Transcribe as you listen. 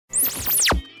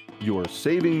You're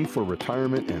saving for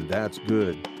retirement, and that's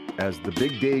good. As the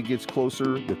big day gets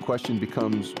closer, the question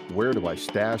becomes, where do I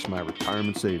stash my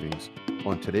retirement savings?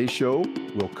 On today's show,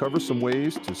 we'll cover some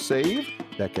ways to save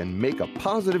that can make a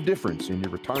positive difference in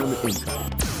your retirement income.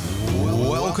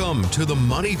 Welcome to The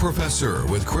Money Professor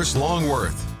with Chris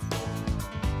Longworth.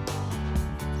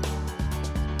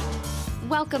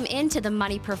 Welcome into The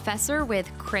Money Professor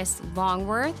with Chris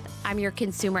Longworth. I'm your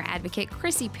consumer advocate,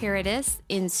 Chrissy Paradis,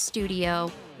 in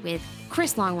studio with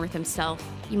Chris Longworth himself.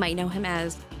 You might know him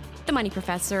as the Money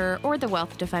Professor or the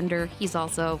Wealth Defender. He's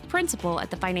also principal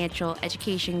at the Financial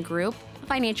Education Group, a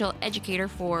financial educator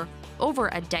for over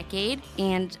a decade,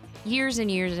 and years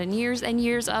and years and years and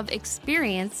years of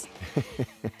experience.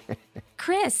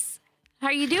 Chris, how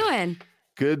are you doing?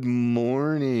 Good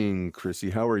morning,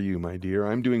 Chrissy. How are you, my dear?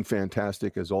 I'm doing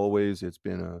fantastic as always. It's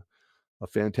been a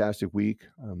fantastic week.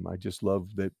 I just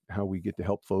love that how we get to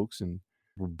help folks, and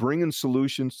we're bringing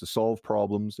solutions to solve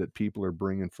problems that people are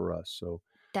bringing for us. So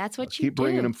That's what you keep do.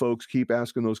 bringing them, folks. Keep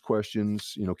asking those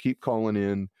questions. Keep calling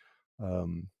in.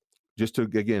 Just to,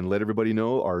 again, let everybody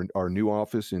know our new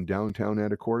office in downtown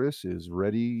Anacortes is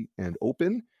ready and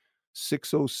open.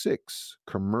 606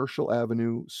 Commercial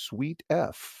Avenue, Suite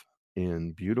F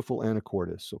in beautiful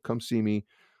Anacortes. So come see me.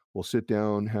 We'll sit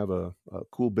down, have a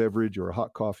cool beverage or a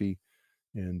hot coffee,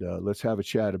 and let's have a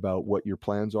chat about what your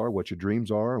plans are, what your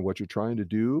dreams are, and what you're trying to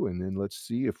do. And then let's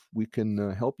see if we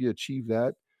can help you achieve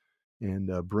that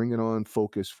and bring it on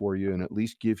focus for you, and at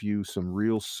least give you some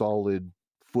real solid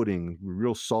footing,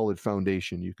 real solid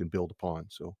foundation you can build upon.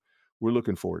 So we're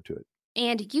looking forward to it.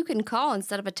 And you can call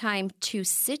instead of a time to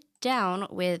sit down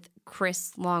with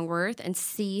Chris Longworth and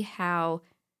see how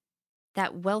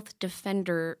that Wealth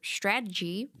Defender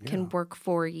strategy can work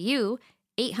for you.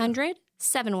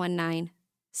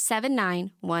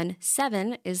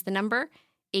 800-719-7917 is the number.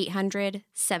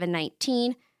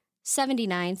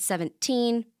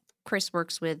 800-719-7917. Chris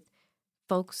works with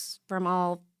folks from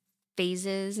all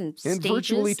phases and stages. And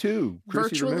virtually too. Chrissy,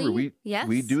 Virtually, remember, yes.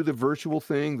 we do the virtual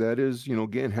thing. That is,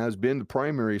 again, has been the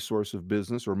primary source of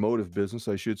business, or mode of business,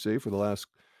 I should say, for the last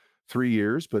 3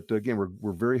 years. But again,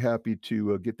 we're very happy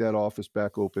to get that office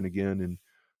back open again,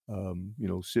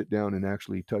 and sit down and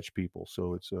actually touch people.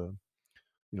 So it's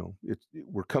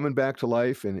we're coming back to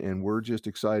life, and we're just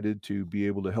excited to be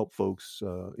able to help folks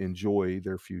enjoy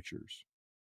their futures.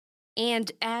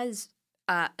 And as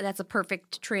that's a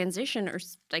perfect transition, or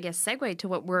I guess segue to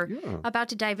what we're about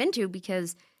to dive into,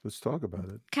 because let's talk about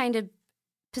it. Kind of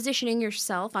positioning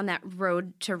yourself on that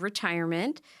road to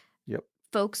retirement. Yep.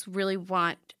 Folks really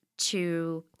want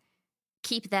to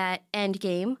keep that end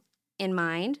game in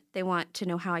mind. They want to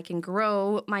know how I can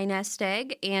grow my nest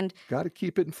egg, and got to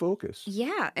keep it in focus.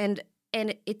 Yeah, and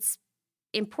it's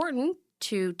important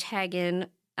to tag in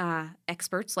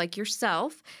experts like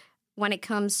yourself when it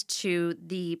comes to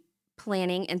the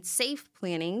planning and safe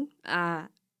planning and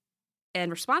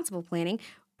responsible planning.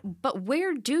 But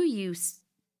where do you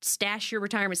stash your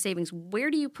retirement savings?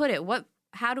 Where do you put it?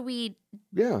 How do we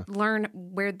learn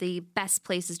where the best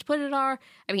places to put it are?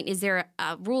 I mean, is there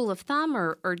a rule of thumb,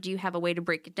 or do you have a way to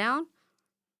break it down?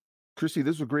 Chrissy,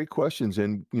 those are great questions.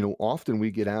 And, often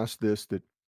we get asked that,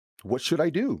 what should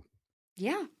I do?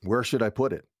 Yeah. Where should I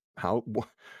put it?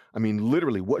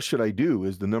 Literally, what should I do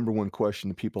is the number one question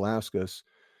that people ask us.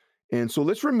 And so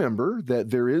let's remember that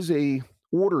there is a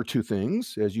order to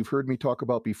things, as you've heard me talk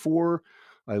about before.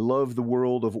 I love the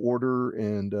world of order,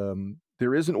 and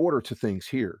there is an order to things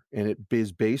here, and it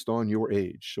is based on your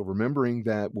age. So remembering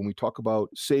that when we talk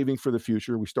about saving for the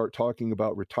future, we start talking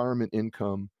about retirement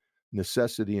income,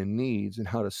 necessity, and needs, and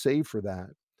how to save for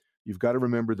that. You've got to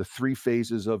remember the 3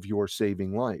 phases of your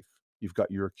saving life. You've got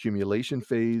your accumulation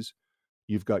phase,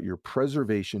 you've got your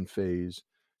preservation phase,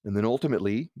 and then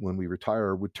ultimately, when we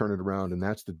retire, we turn it around, and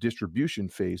that's the distribution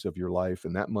phase of your life,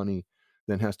 and that money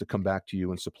then has to come back to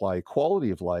you and supply quality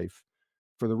of life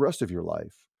for the rest of your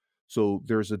life. So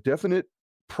there's a definite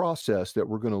process that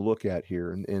we're going to look at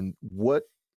here, and what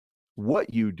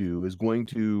you do is going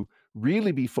to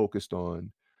really be focused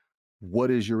on what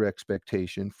is your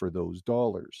expectation for those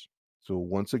dollars. So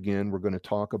once again, we're going to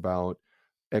talk about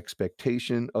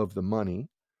expectation of the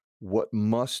money. What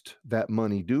must that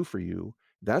money do for you?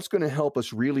 That's going to help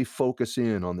us really focus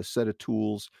in on the set of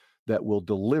tools that will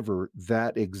deliver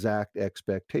that exact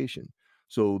expectation.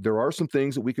 So there are some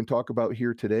things that we can talk about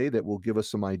here today that will give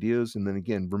us some ideas. And then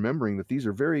again, remembering that these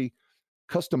are very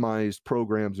customized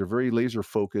programs, they're very laser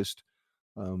focused.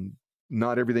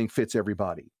 Not everything fits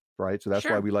everybody, right? So that's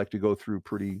why we like to go through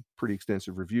pretty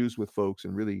extensive reviews with folks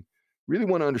and really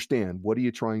want to understand what are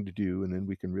you trying to do, and then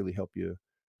we can really help you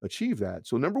achieve that.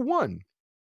 So number one,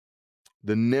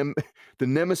 the the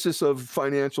nemesis of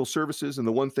financial services, and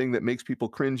the one thing that makes people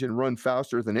cringe and run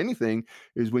faster than anything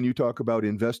is when you talk about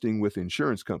investing with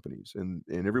insurance companies, and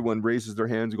everyone raises their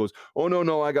hands and goes, "Oh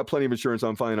no, I got plenty of insurance.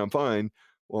 I'm fine."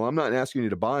 Well, I'm not asking you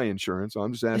to buy insurance.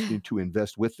 I'm just asking you to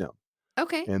invest with them.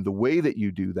 Okay. And the way that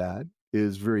you do that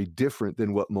is very different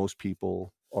than what most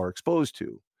people are exposed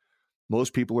to.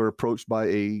 Most people are approached by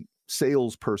a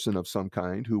salesperson of some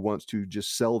kind who wants to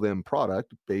just sell them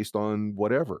product based on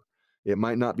whatever. It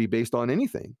might not be based on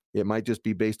anything. It might just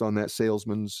be based on that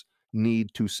salesman's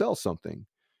need to sell something.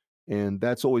 And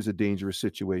that's always a dangerous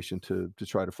situation to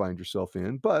try to find yourself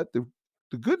in. But the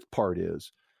good part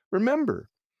is, remember,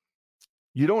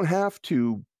 you don't have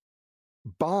to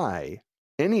buy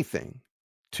anything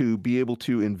to be able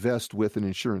to invest with an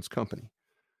insurance company.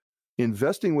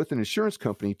 Investing with an insurance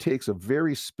company takes a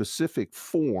very specific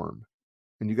form.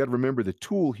 And you got to remember the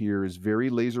tool here is very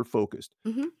laser focused.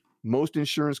 Mm-hmm. Most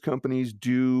insurance companies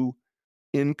do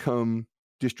income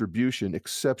distribution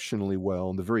exceptionally well,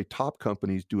 and the very top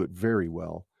companies do it very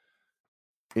well.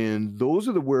 And those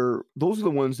are the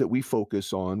ones that we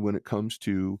focus on when it comes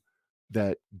to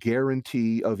that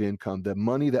guarantee of income, the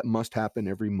money that must happen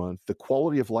every month, the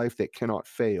quality of life that cannot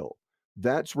fail.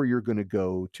 That's where you're going to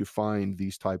go to find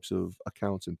these types of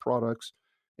accounts and products.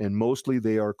 And mostly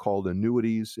they are called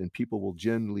annuities, and people will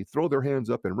generally throw their hands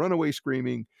up and run away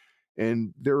screaming.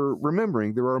 And they're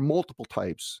remembering there are multiple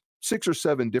types, 6 or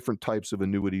 7 different types of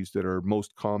annuities that are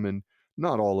most common.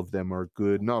 Not all of them are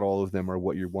good. Not all of them are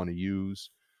what you want to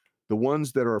use. The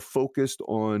ones that are focused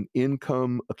on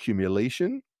income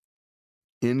accumulation,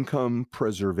 income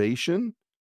preservation,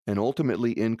 and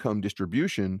ultimately income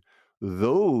distribution,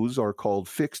 those are called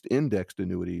fixed indexed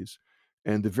annuities.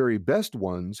 And the very best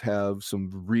ones have some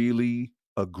really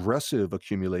aggressive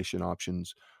accumulation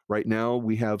options. Right now,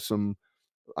 we have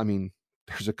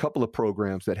there's a couple of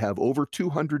programs that have over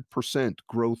 200%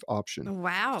 growth option.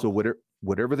 Wow. So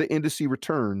whatever the indice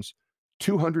returns,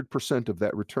 200% of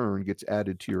that return gets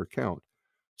added to your account.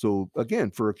 So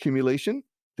again, for accumulation,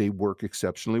 they work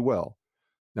exceptionally well.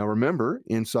 Now remember,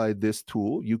 inside this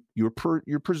tool,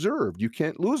 you're preserved. You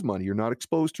can't lose money. You're not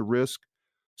exposed to risk,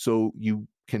 so you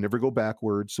can never go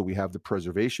backwards. So we have the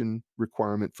preservation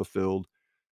requirement fulfilled.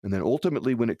 And then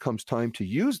ultimately, when it comes time to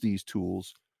use these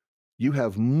tools, you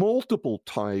have multiple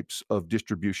types of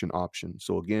distribution options.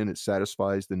 So again, it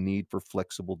satisfies the need for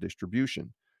flexible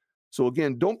distribution. So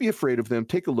again, don't be afraid of them.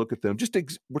 Take a look at them.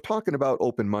 We're talking about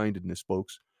open-mindedness,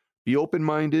 folks. Be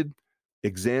open-minded,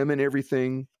 examine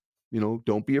everything.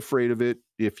 Don't be afraid of it.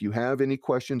 If you have any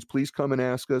questions, please come and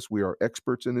ask us. We are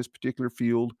experts in this particular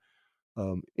field.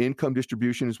 Income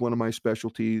distribution is one of my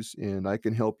specialties, and I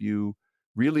can help you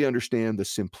really understand the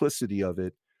simplicity of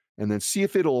it and then see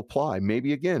if it'll apply.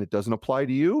 Maybe, again, it doesn't apply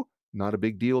to you. Not a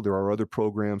big deal. There are other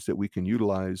programs that we can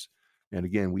utilize. And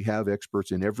again, we have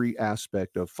experts in every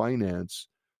aspect of finance.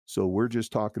 So we're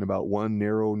just talking about one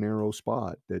narrow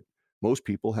spot that most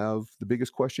people have the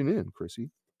biggest question in, Chrissy.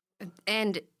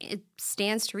 And it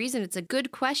stands to reason it's a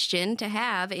good question to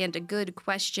have and a good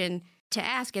question to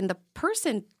ask. And the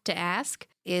person to ask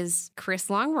is Chris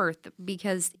Longworth,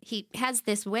 because he has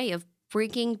this way of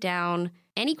breaking down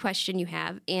any question you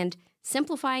have and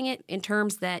simplifying it in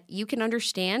terms that you can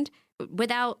understand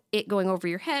without it going over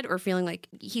your head or feeling like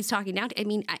he's talking down.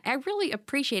 I really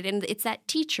appreciate it. And it's that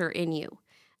teacher in you.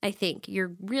 I think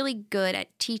you're really good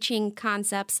at teaching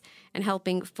concepts and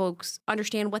helping folks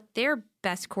understand what their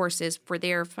best course is for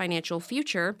their financial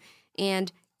future.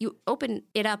 And you open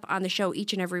it up on the show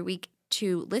each and every week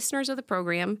to listeners of the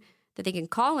program that they can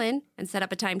call in and set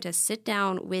up a time to sit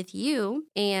down with you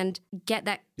and get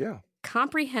that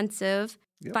comprehensive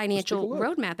financial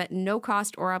roadmap at no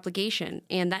cost or obligation.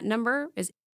 And that number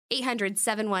is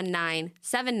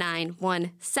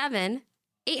 800-719-7917,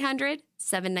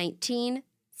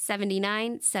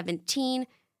 800-719-7917.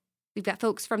 We've got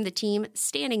folks from the team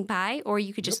standing by, or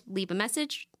you could just leave a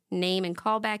message, name and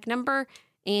callback number,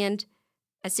 and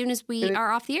as soon as we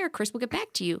are off the air, Chris will get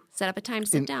back to you. Set up a time to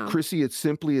sit down. Chrissy, it's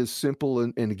simply as simple.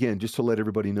 And again, just to let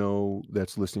everybody know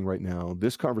that's listening right now,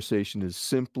 this conversation is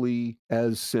simply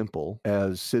as simple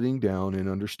as sitting down and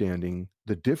understanding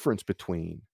the difference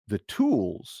between the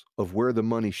tools of where the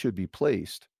money should be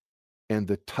placed and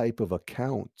the type of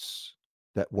accounts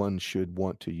that one should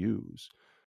want to use.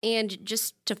 And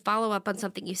just to follow up on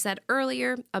something you said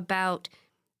earlier about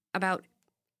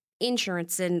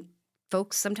insurance and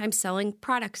folks sometimes selling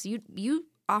products, you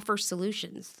offer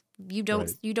solutions. You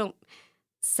don't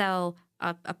sell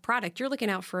a product. You're looking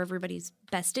out for everybody's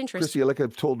best interest. Chrissy, like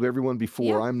I've told everyone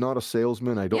before, I'm not a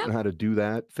salesman. I don't know how to do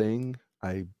that thing.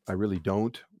 I really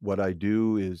don't. What I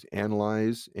do is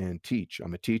analyze and teach.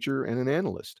 I'm a teacher and an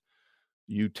analyst.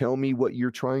 You tell me what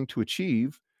you're trying to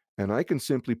achieve, and I can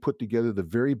simply put together the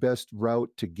very best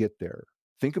route to get there.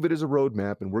 Think of it as a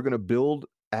roadmap, and we're going to build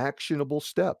actionable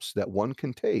steps that one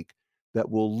can take that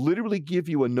will literally give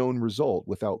you a known result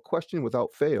without question,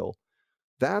 without fail.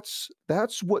 That's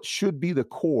what should be the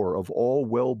core of all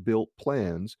well-built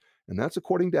plans, and that's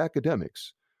according to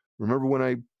academics. Remember when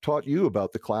I taught you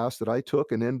about the class that I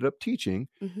took and ended up teaching?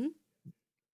 Hmm.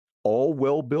 All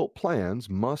well-built plans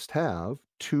must have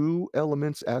two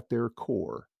elements at their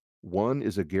core. One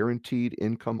is a guaranteed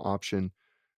income option.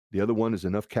 The other one is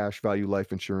enough cash value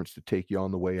life insurance to take you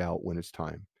on the way out when it's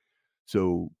time.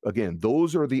 So again,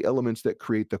 those are the elements that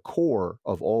create the core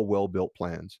of all well-built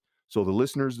plans. So the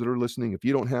listeners that are listening, if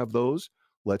you don't have those,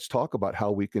 let's talk about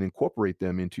how we can incorporate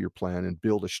them into your plan and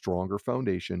build a stronger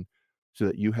foundation so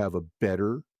that you have a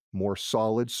better, more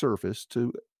solid surface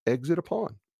to exit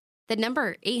upon. The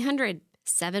number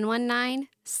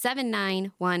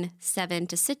 800-719-7917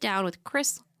 to sit down with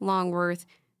Chris Longworth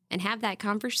and have that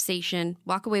conversation.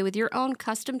 Walk away with your own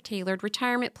custom-tailored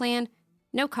retirement plan.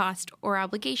 No cost or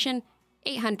obligation.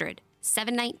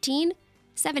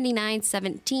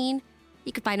 800-719-7917.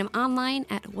 You can find them online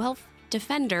at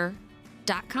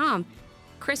wealthdefender.com.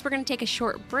 Chris, we're going to take a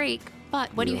short break, but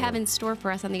what do you have in store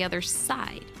for us on the other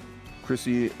side?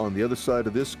 Chrissy, on the other side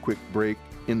of this quick break,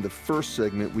 in the first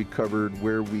segment, we covered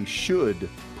where we should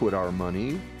put our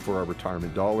money for our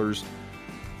retirement dollars.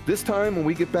 This time, when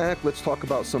we get back, let's talk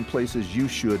about some places you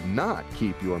should not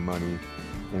keep your money.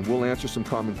 And we'll answer some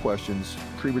common questions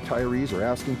pre-retirees are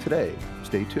asking today.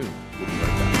 Stay tuned. We'll be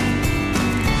right back.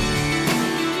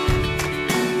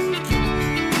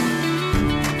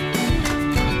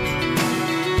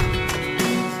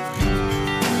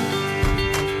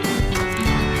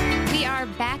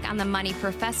 On The Money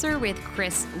Professor with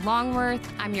Chris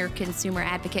Longworth. I'm your consumer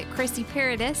advocate, Chrissy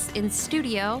Paradis, in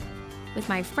studio with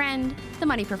my friend, the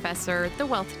Money Professor, the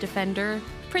Wealth Defender,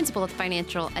 principal of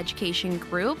Financial Education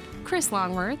Group, Chris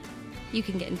Longworth. You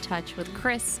can get in touch with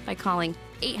Chris by calling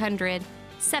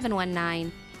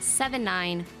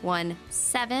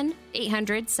 800-719-7917,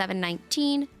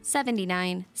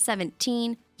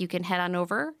 800-719-7917. You can head on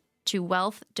over to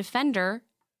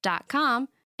wealthdefender.com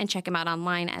and check him out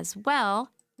online as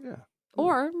well. Yeah.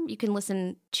 Or you can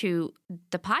listen to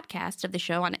the podcast of the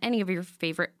show on any of your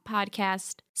favorite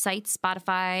podcast sites,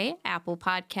 Spotify, Apple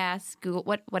Podcasts, Google,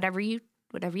 whatever you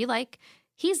like.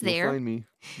 He's there. You'll find me.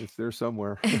 It's there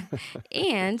somewhere.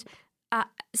 And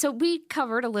so we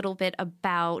covered a little bit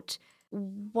about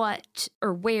what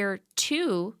or where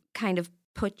to kind of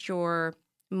put your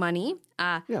money.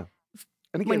 Yeah.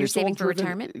 And again, when you're it's all saving for driven,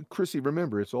 retirement. Chrissy,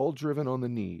 remember, it's all driven on the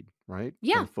need, right?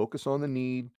 Yeah. And focus on the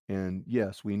need. And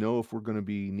yes, we know if we're going to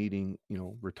be needing,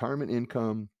 retirement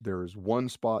income, there is one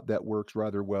spot that works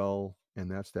rather well,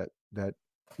 and that's that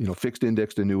fixed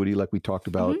indexed annuity, like we talked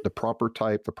about, the proper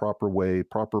type, the proper way,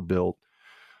 proper built,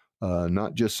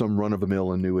 not just some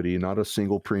run-of-the-mill annuity, not a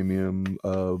single premium,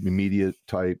 immediate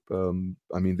type.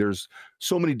 There's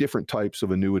so many different types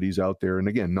of annuities out there, and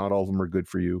again, not all of them are good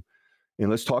for you. And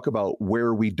let's talk about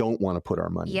where we don't want to put our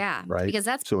money. Yeah, right. Because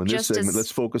that's so in this segment, let's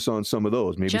focus on some of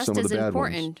those, maybe some of the bad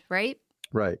ones. Right?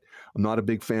 Right. I'm not a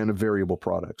big fan of variable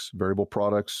products. Variable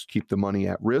products keep the money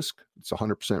at risk. It's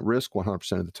 100% risk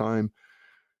 100% of the time.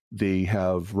 They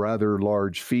have rather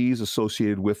large fees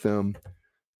associated with them,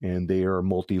 and they are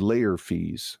multi-layer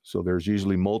fees. So there's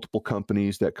usually multiple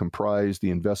companies that comprise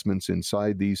the investments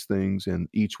inside these things, and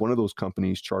each one of those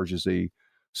companies charges a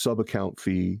sub-account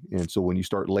fee. And so when you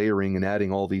start layering and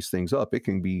adding all these things up, it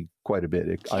can be quite a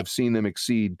bit. I've seen them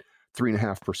exceed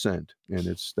 3.5%,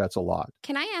 and that's a lot.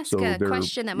 Can I ask a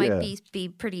question that might be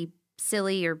pretty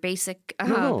silly or basic?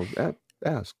 No,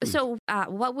 ask. Please. So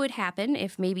what would happen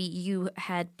if maybe you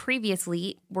had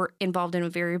previously were involved in a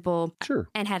variable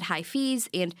and had high fees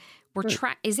and were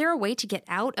is there a way to get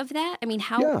out of that? I mean,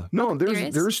 how? Yeah, no,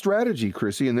 there's strategy,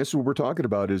 Chrissy, and this is what we're talking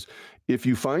about is if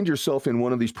you find yourself in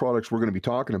one of these products we're going to be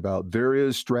talking about, there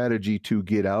is strategy to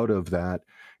get out of that.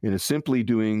 And it's simply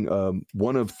doing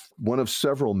one of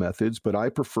several methods, but I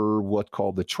prefer what's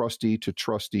called the trustee to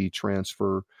trustee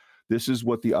transfer. This is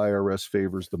what the IRS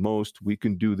favors the most. We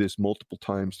can do this multiple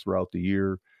times throughout the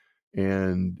year,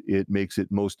 and it makes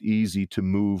it most easy to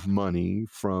move money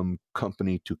from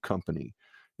company to company.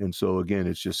 And so again,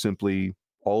 it's just simply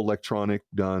all electronic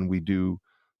done. We do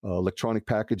electronic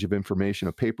package of information,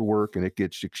 of paperwork, and it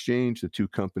gets exchanged. The two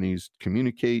companies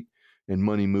communicate, and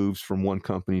money moves from one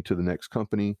company to the next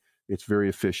company. It's very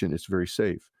efficient. It's very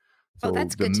safe. So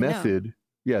that's good to know.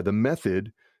 The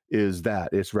method is that.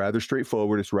 It's rather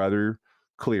straightforward. It's rather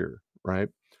clear. right?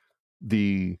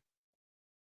 The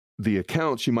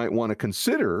accounts you might want to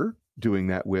consider doing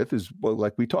that with is, well,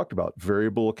 like we talked about,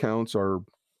 variable accounts are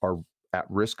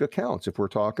at-risk accounts. If we're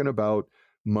talking about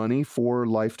money for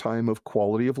lifetime of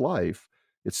quality of life,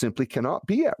 it simply cannot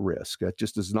be at risk. That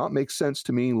just does not make sense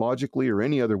to me logically or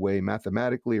any other way,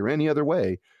 mathematically or any other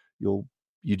way. You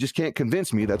just can't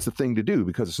convince me that's the thing to do,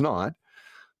 because it's not.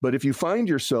 But if you find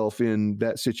yourself in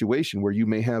that situation where you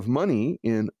may have money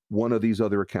in one of these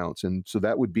other accounts, and so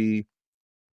that would be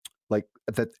like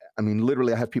that. I mean,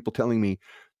 literally, I have people telling me,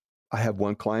 I have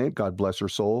one client, God bless her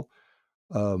soul.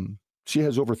 She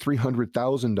has over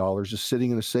 $300,000 just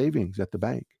sitting in a savings at the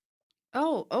bank.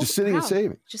 Oh, just sitting in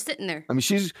savings. Just sitting there. I mean,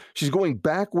 she's going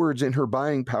backwards in her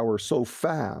buying power so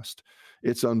fast.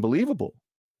 It's unbelievable,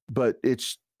 but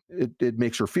it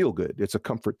makes her feel good. It's a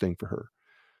comfort thing for her.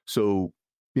 So,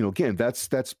 again,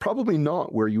 that's probably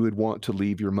not where you would want to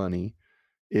leave your money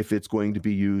if it's going to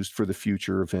be used for the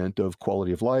future event of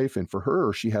quality of life. And for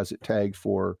her, she has it tagged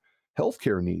for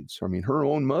healthcare needs. I mean, her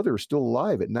own mother is still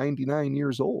alive at 99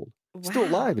 years old, still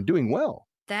alive and doing well.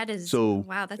 That is, so.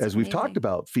 Wow, that's as amazing. we've talked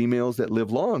about, females that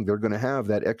live long, they're going to have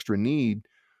that extra need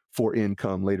for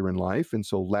income later in life. And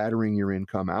so laddering your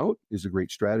income out is a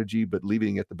great strategy, but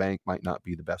leaving it at the bank might not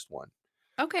be the best one.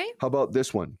 Okay. How about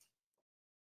this one?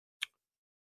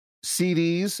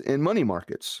 CDs and money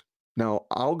markets. Now,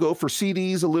 I'll go for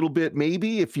CDs a little bit,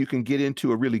 maybe if you can get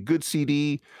into a really good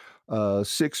CD,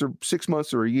 6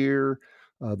 months or a year,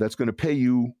 that's going to pay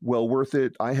you well worth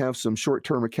it. I have some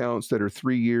short-term accounts that are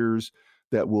 3 years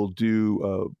that will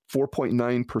do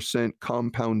 4.9%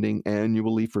 compounding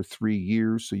annually for 3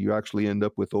 years. So you actually end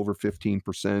up with over 15%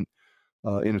 in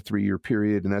a 3-year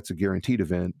period, and that's a guaranteed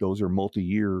event. Those are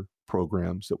multi-year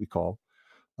programs that we call.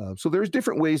 So there's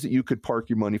different ways that you could park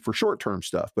your money for short-term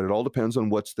stuff, but it all depends on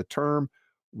what's the term,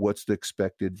 what's the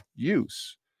expected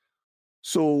use.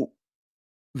 So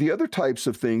the other types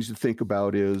of things to think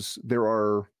about is there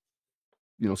are,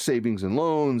 savings and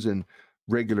loans and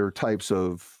regular types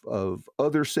of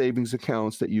other savings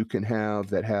accounts that you can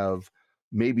have that have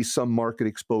maybe some market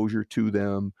exposure to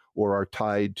them or are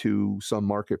tied to some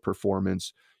market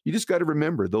performance. You just got to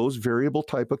remember those variable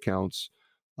type accounts,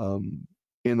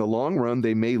 in the long run,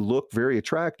 they may look very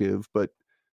attractive, but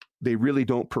they really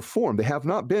don't perform. They have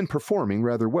not been performing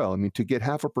rather well. I mean, to get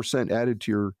 0.5% added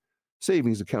to your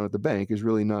savings account at the bank is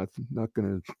really not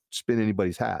going to spin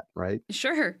anybody's hat, right?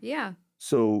 Sure, yeah.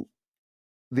 So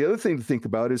the other thing to think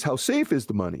about is how safe is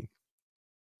the money?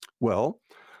 Well,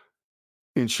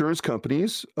 insurance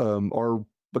companies are,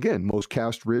 again, most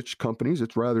cash-rich companies.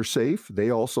 It's rather safe. They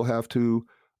also have to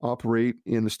operate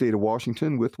in the state of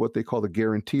Washington with what they call the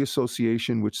Guarantee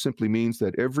Association, which simply means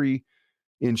that every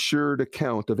insured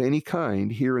account of any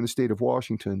kind here in the state of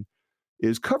Washington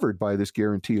is covered by this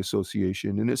Guarantee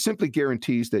Association. And it simply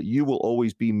guarantees that you will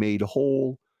always be made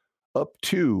whole up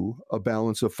to a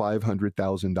balance of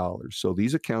 $500,000. So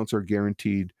these accounts are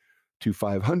guaranteed to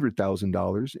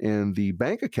 $500,000, and the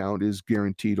bank account is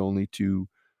guaranteed only to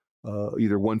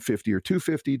either $150,000 or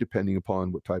 $250,000, depending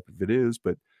upon what type of it is,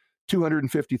 but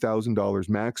 $250,000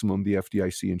 maximum, the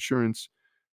FDIC insurance.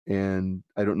 And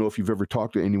I don't know if you've ever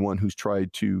talked to anyone who's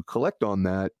tried to collect on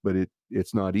that, but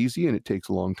it's not easy and it takes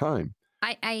a long time.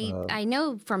 I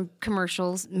know from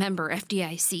commercials, member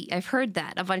FDIC. I've heard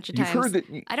that a bunch of times. You've heard that,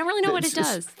 I don't really know what it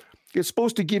does. It's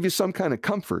supposed to give you some kind of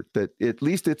comfort that at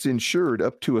least it's insured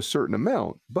up to a certain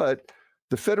amount. But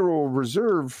the Federal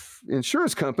Reserve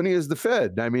Insurance Company is the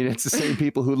Fed. I mean, it's the same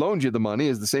people who loaned you the money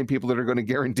is the same people that are going to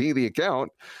guarantee the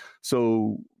account.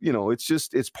 So,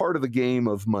 it's part of the game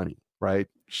of money, right?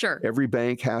 Sure. Every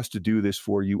bank has to do this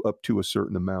for you up to a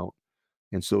certain amount.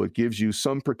 And so it gives you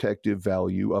some protective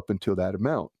value up until that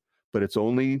amount, but it's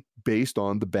only based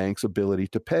on the bank's ability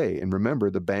to pay. And remember,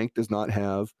 the bank does not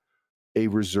have a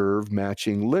reserve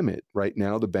matching limit. Right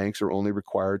now, the banks are only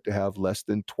required to have less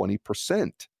than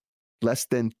 20%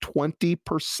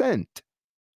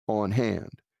 on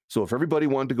hand. So if everybody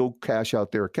wanted to go cash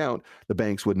out their account, the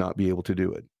banks would not be able to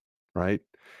do it, right?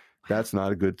 That's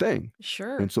not a good thing.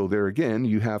 Sure. And so there again,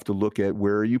 you have to look at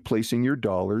where are you placing your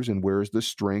dollars and where's the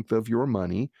strength of your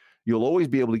money. You'll always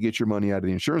be able to get your money out of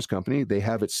the insurance company. They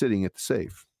have it sitting at the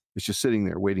safe. It's just sitting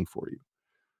there waiting for you.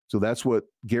 So that's what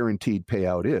guaranteed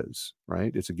payout is,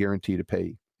 right? It's a guarantee to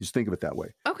pay. Just think of it that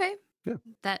way. Okay. Yeah.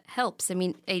 That helps. I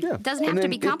mean, it doesn't have to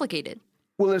be complicated.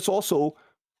 It's also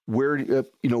where,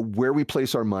 where we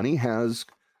place our money has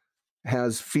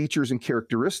features and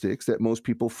characteristics that most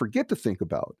people forget to think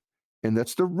about. And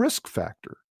that's the risk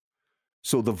factor.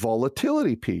 So the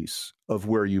volatility piece of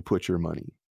where you put your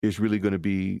money is really going to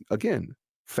be, again,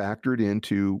 factored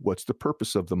into what's the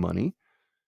purpose of the money.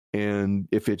 And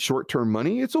if it's short-term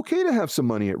money, it's okay to have some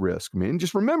money at risk. I mean,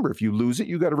 just remember, if you lose it,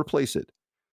 you got to replace it.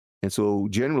 And so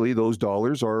generally those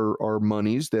dollars are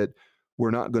monies that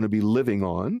we're not going to be living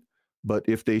on. But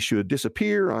if they should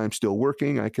disappear, I'm still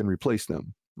working, I can replace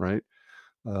them, right?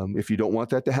 If you don't want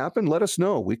that to happen, let us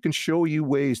know. We can show you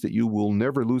ways that you will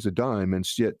never lose a dime and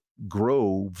yet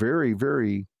grow very,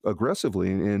 very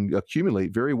aggressively and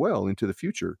accumulate very well into the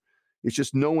future. It's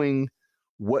just knowing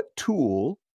what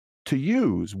tool to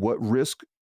use, what risk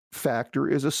factor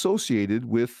is associated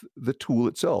with the tool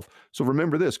itself. So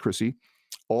remember this, Chrissy,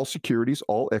 all securities,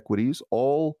 all equities,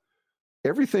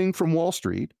 everything from Wall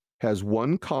Street has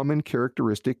one common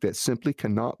characteristic that simply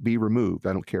cannot be removed.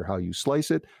 I don't care how you slice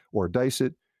it or dice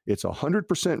it. It's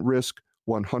 100% risk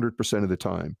 100% of the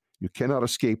time. You cannot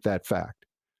escape that fact.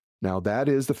 Now, that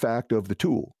is the fact of the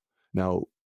tool. Now,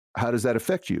 how does that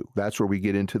affect you? That's where we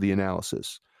get into the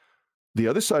analysis. The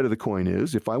other side of the coin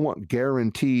is if I want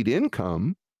guaranteed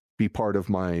income be part of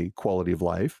my quality of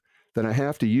life, then I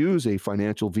have to use a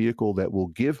financial vehicle that will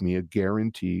give me a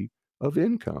guarantee of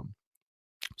income.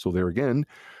 So there again,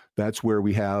 that's where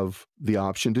we have the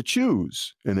option to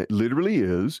choose. And it literally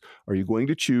is, are you going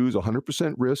to choose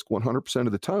 100% risk 100%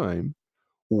 of the time,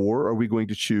 or are we going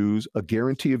to choose a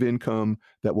guarantee of income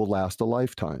that will last a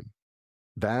lifetime?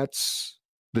 That's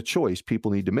the choice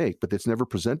people need to make, but it's never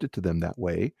presented to them that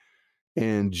way.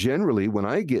 And generally, when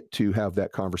I get to have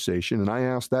that conversation and I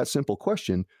ask that simple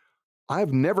question,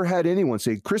 I've never had anyone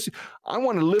say, Chris, I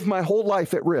want to live my whole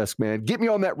life at risk, man. Get me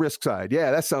on that risk side.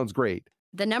 Yeah, that sounds great.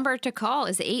 The number to call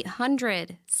is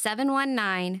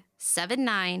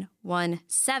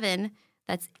 800-719-7917.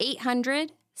 That's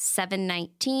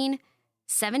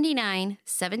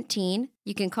 800-719-7917.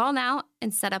 You can call now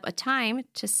and set up a time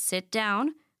to sit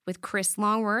down with Chris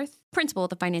Longworth, principal of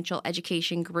the Financial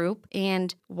Education Group,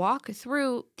 and walk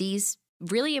through these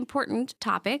really important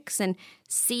topics and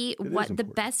see what the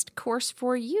best course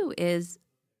for you is.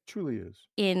 Truly is.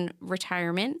 In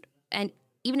retirement. And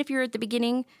even if you're at the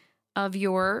beginning of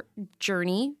your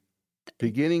journey.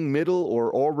 Beginning, middle,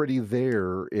 or already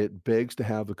there, it begs to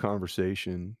have a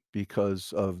conversation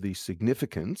because of the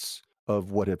significance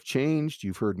of what have changed.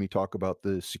 You've heard me talk about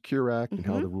the Secure Act and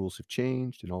how the rules have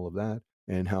changed and all of that,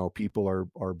 and how people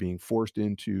are being forced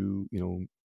into,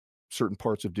 certain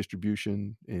parts of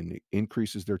distribution, and it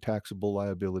increases their taxable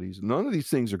liabilities. None of these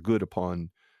things are good upon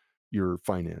your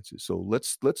finances. So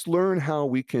let's learn how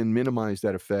we can minimize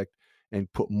that effect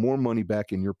and put more money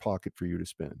back in your pocket for you to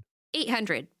spend.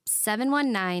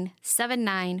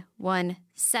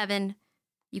 800-719-7917.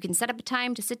 You can set up a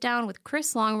time to sit down with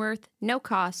Chris Longworth, no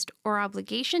cost or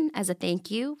obligation, as a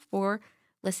thank you for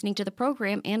listening to the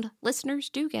program. And listeners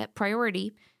do get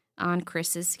priority on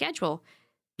Chris's schedule.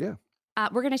 Yeah.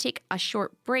 We're going to take a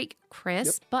short break,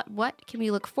 Chris, but what can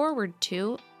we look forward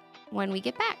to when we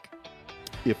get back?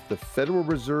 If the Federal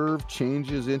Reserve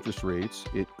changes interest rates,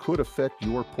 it could affect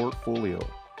your portfolio.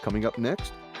 Coming up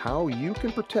next, how you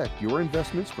can protect your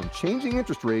investments from changing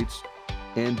interest rates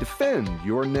and defend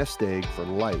your nest egg for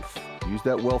life. Use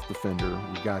that Wealth Defender.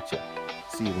 We got you.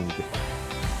 See you when we get back.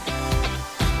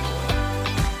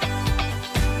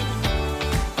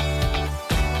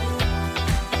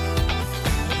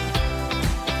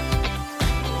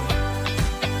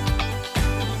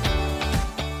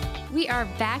 We are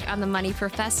back on The Money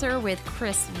Professor with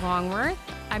Chris Longworth.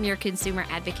 I'm your consumer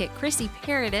advocate, Chrissy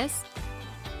Paradis,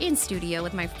 in studio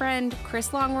with my friend,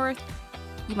 Chris Longworth.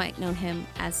 You might know him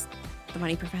as The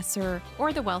Money Professor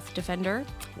or the Wealth Defender,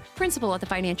 principal at the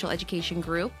Financial Education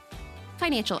Group,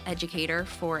 financial educator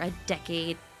for a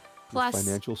decade plus.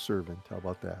 Financial servant. How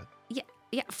about that? Yeah,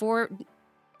 for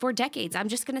decades. I'm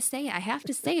just going to say it. I have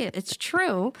to say it. It's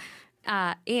true.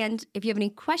 And if you have any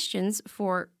questions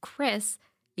for Chris,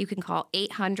 you can call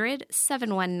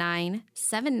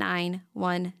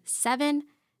 800-719-7917.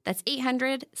 That's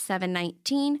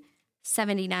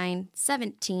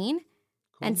 800-719-7917.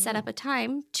 And set up a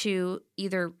time to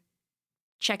either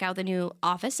check out the new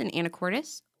office in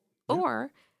Anacortes,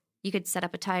 or you could set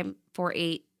up a time for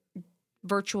a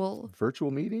virtual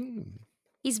meeting.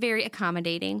 He's very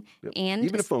accommodating. Yep. And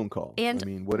even a phone call. And I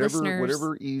mean,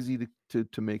 whatever easy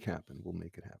to make happen, we'll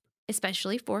make it happen.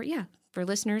 Especially for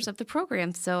listeners of the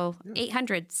program. So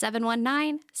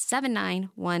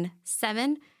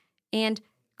 800-719-7917. And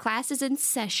class is in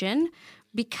session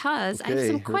because I have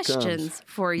some questions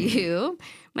for you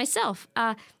myself.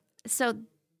 So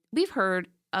we've heard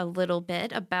a little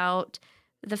bit about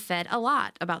the Fed,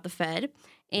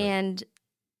 and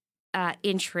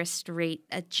interest rate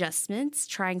adjustments,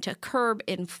 trying to curb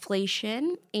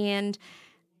inflation. And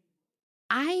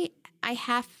I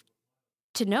have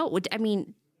to know, I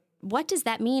mean, what does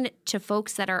that mean to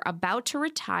folks that are about to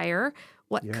retire?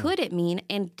 What Yeah. could it mean?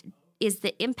 And is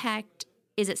the impact,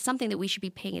 is it something that we should be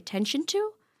paying attention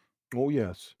to? Oh,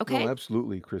 yes. No, Okay.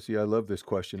 absolutely, Chrissy. I love this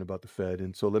question about the Fed.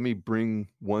 And so let me bring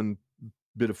one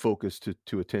bit of focus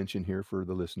to attention here for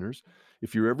the listeners.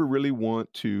 If you ever really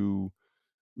want to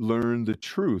learn the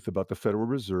truth about the Federal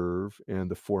Reserve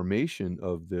and the formation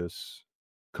of this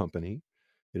company,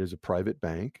 it is a private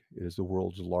bank. It is the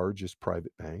world's largest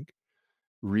private bank.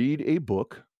 Read a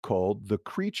book called The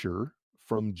Creature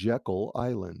from Jekyll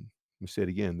Island. Let me say it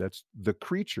again. That's The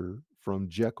Creature from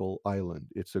Jekyll Island.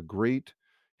 It's a great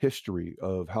history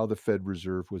of how the Fed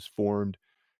Reserve was formed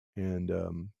and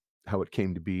how it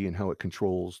came to be and how it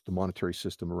controls the monetary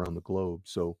system around the globe.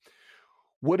 So,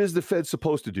 what is the Fed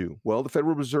supposed to do? Well, the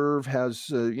Federal Reserve has,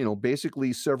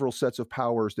 basically several sets of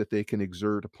powers that they can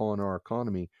exert upon our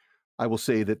economy. I will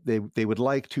say that they would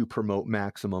like to promote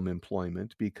maximum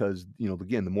employment because,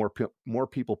 again, the more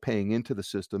people paying into the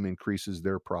system increases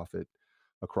their profit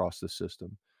across the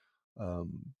system.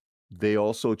 Um, they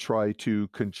also try to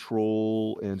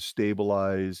control and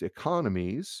stabilize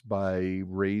economies by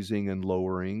raising and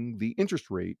lowering the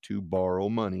interest rate to borrow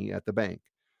money at the bank.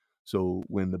 So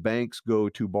when the banks go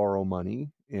to borrow money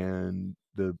and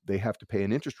they have to pay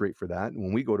an interest rate for that, and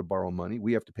when we go to borrow money,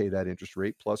 we have to pay that interest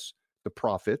rate plus the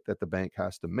profit that the bank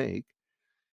has to make.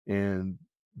 And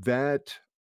that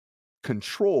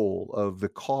control of the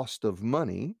cost of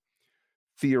money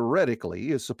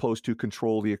theoretically is supposed to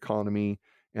control the economy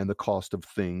and the cost of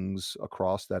things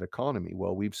across that economy.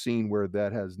 Well, we've seen where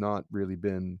that has not really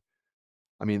been.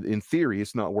 I mean, in theory,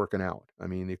 it's not working out. I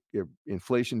mean, if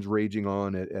inflation's raging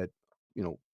on at you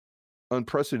know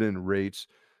unprecedented rates,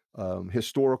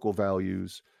 historical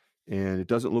values, and it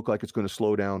doesn't look like it's going to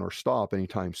slow down or stop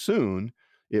anytime soon.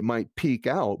 It might peak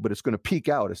out, but it's going to peak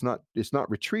out. It's not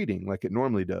retreating like it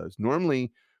normally does.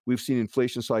 Normally, we've seen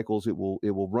inflation cycles. It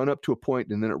will run up to a point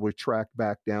and then it will retract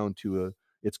back down to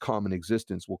its common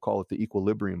existence. We'll call it the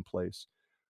equilibrium place.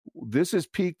 This is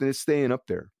peaked and it's staying up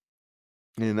there.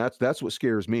 And that's what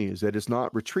scares me is that it's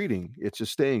not retreating. It's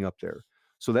just staying up there.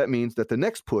 So that means that the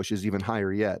next push is even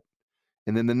higher yet.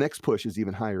 And then the next push is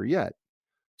even higher yet.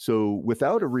 So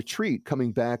without a retreat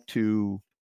coming back to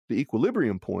the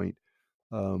equilibrium point,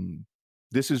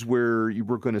 this is where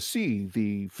we're going to see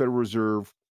the Federal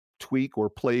Reserve tweak or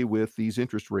play with these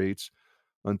interest rates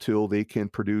until they can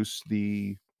produce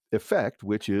the effect,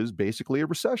 which is basically a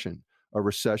recession. A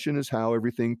recession is how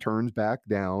everything turns back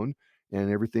down and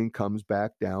everything comes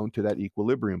back down to that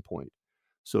equilibrium point.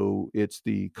 So it's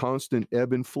the constant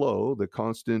ebb and flow, the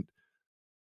constant,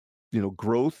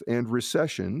 growth and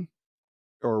recession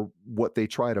are what they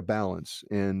try to balance.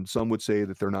 And some would say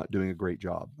that they're not doing a great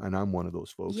job. And I'm one of those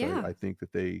folks. Yeah. I think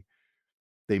that they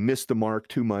miss the mark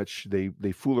too much. They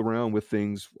fool around with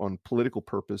things on political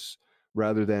purpose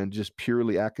rather than just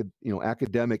purely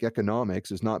academic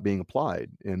economics is not being applied.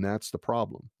 And that's the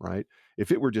problem, right?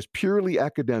 If it were just purely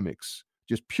academics,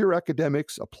 just pure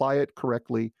academics, apply it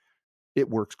correctly, it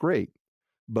works great.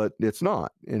 But it's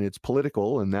not, and it's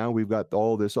political. And now we've got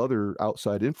all this other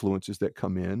outside influences that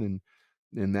come in,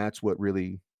 and that's what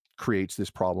really creates this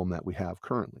problem that we have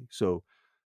currently. So,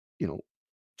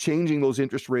 changing those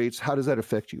interest rates, how does that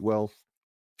affect you? Well,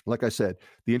 like I said,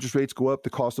 the interest rates go up, the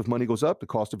cost of money goes up, the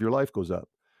cost of your life goes up.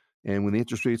 And when the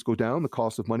interest rates go down, the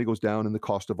cost of money goes down and the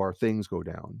cost of our things go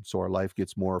down. So our life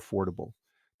gets more affordable.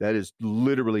 That is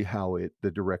literally how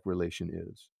the direct relation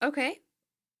is. Okay.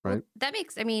 Right. Well, that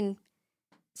makes,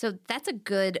 so that's a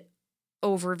good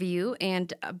overview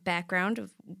and a background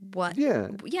of what. Yeah.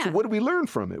 Yeah. So what do we learn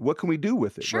from it? What can we do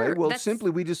with it? Sure, Right. Well, that's- simply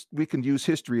we can use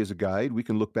history as a guide. We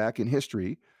can look back in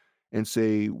history and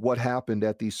say what happened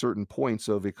at these certain points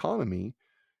of economy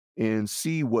and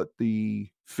see what the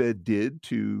Fed did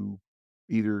to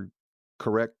either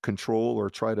correct, control, or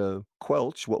try to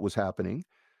quelch what was happening.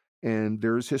 And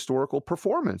there's historical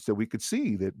performance that we could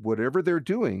see that whatever they're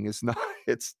doing is not,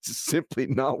 it's just simply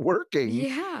not working.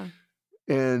 Yeah.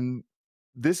 And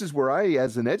this is where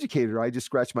as an educator, I just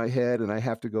scratch my head and I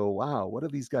have to go, wow, what are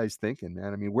these guys thinking,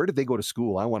 man? I mean, where did they go to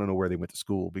school? I want to know where they went to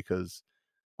school because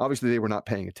obviously they were not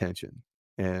paying attention.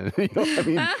 And,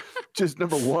 just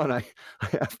number one, I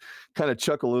have kind of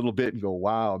chuckle a little bit and go,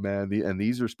 wow, man. And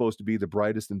these are supposed to be the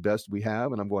brightest and best we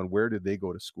have. And I'm going, where did they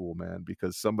go to school, man?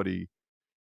 Because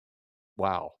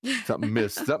wow, something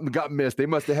missed. Something got missed. They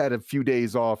must have had a few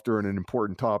days off during an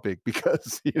important topic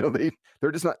because,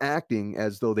 they're just not acting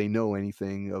as though they know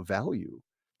anything of value.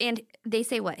 And they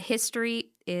say what? History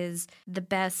is the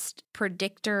best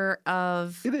predictor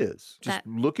of. It is. Just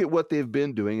look at what they've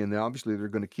been doing, and obviously they're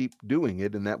going to keep doing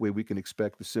it, and that way we can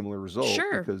expect the similar result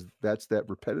Sure. because that's that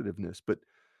repetitiveness. But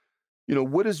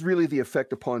what is really the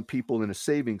effect upon people in a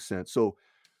saving sense? So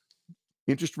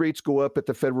interest rates go up at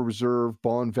the Federal Reserve,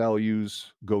 bond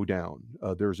values go down.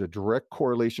 There's a direct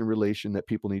correlation relation that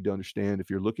people need to understand. If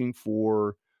you're looking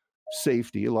for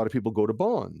safety, a lot of people go to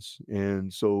bonds.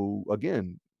 And so,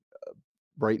 again,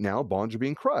 right now, bonds are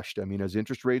being crushed. I mean, as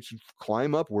interest rates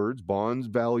climb upwards, bonds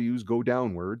values go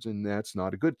downwards, and that's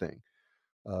not a good thing.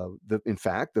 In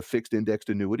fact, the fixed indexed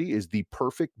annuity is the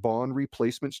perfect bond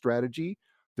replacement strategy.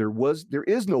 There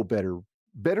is no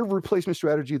better replacement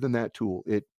strategy than that tool.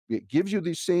 It gives you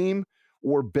the same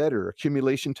or better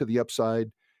accumulation to the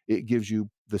upside. It gives you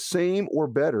the same or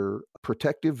better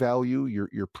protective value.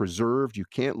 You're preserved. You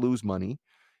can't lose money.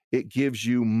 It gives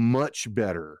you much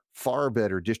better, far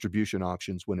better distribution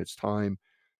options when it's time.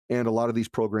 And a lot of these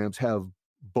programs have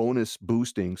bonus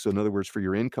boosting. So in other words, for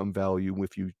your income value,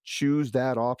 if you choose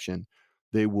that option,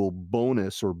 they will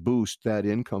bonus or boost that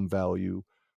income value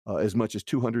as much as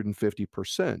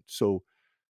 250%. So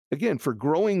again, for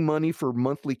growing money for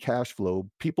monthly cash flow,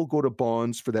 people go to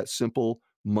bonds for that simple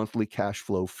monthly cash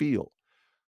flow feel.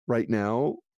 Right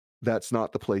now, that's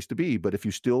not the place to be. But if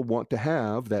you still want to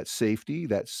have that safety,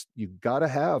 you've got to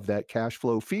have that cash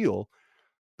flow feel.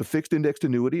 The fixed indexed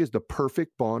annuity is the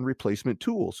perfect bond replacement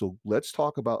tool. So let's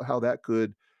talk about how that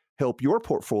could help your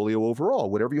portfolio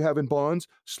overall. Whatever you have in bonds,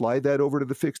 slide that over to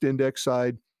the fixed index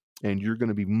side, and you're going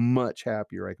to be much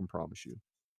happier, I can promise you.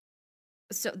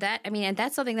 So and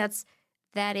that's something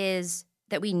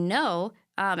that we know,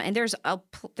 and there's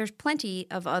plenty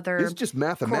of other it's just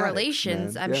mathematics,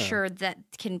 correlations, man. I'm sure, that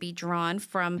can be drawn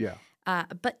from. Yeah.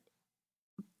 But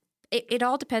it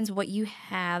all depends what you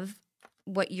have,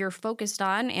 what you're focused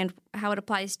on, and how it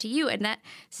applies to you, and that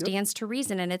stands to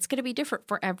reason. And it's going to be different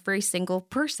for every single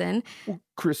person. Well,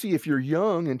 Chrissy, if you're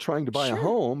young and trying to buy a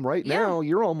home right now,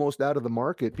 you're almost out of the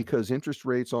market because interest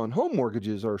rates on home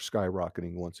mortgages are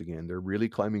skyrocketing once again. They're really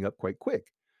climbing up quite quick.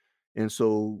 And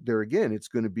so there again, it's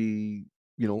going to be,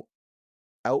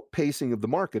 outpacing of the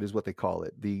market is what they call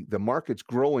it. The market's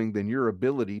growing than your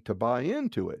ability to buy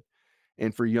into it.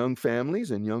 And for young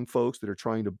families and young folks that are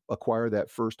trying to acquire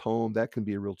that first home, that can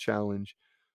be a real challenge.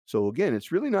 So again,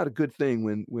 it's really not a good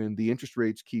thing when the interest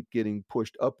rates keep getting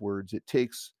pushed upwards. It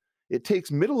takes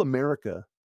middle America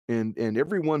and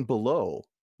everyone below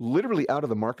literally out of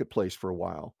the marketplace for a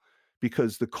while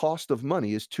because the cost of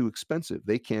money is too expensive.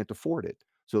 They can't afford it.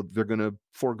 So they're going to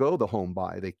forego the home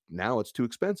buy. Now it's too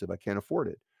expensive. I can't afford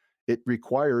it. It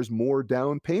requires more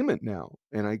down payment now.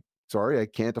 And I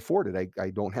can't afford it.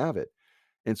 I don't have it.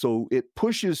 And so it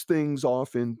pushes things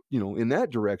off in that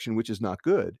direction, which is not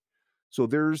good. So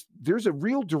there's a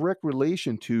real direct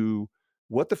relation to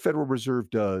what the Federal Reserve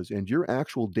does and your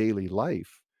actual daily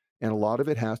life. And a lot of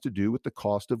it has to do with the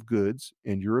cost of goods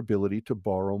and your ability to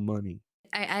borrow money.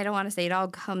 I don't want to say it all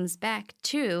comes back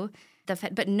to the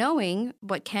Fed, but knowing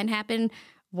what can happen,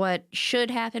 what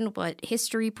should happen, what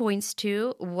history points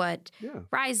to, what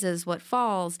rises, what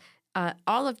falls,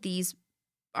 all of these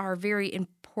are very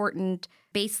important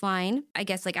baseline, I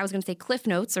guess, like I was going to say cliff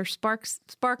notes or spark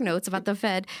notes about the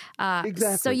Fed.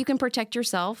 Exactly. So you can protect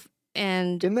yourself.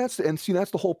 And that's the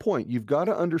whole point. You've got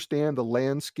to understand the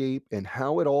landscape and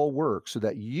how it all works so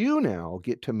that you now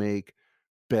get to make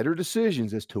better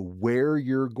decisions as to where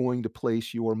you're going to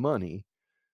place your money.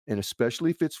 And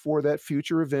especially if it's for that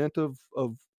future event of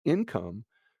income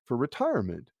for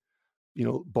retirement.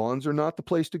 Bonds are not the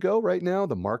place to go right now.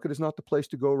 The market is not the place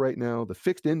to go right now. The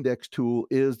fixed index tool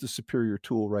is the superior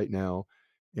tool right now.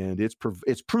 And it's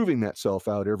proving that self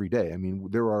out every day. I mean,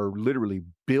 there are literally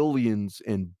billions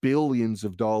and billions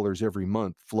of dollars every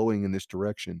month flowing in this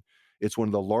direction. It's one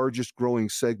of the largest growing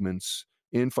segments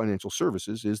in financial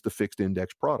services is the fixed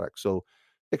index product. So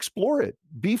explore it.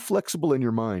 Be flexible in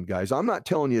your mind, guys. I'm not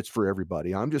telling you it's for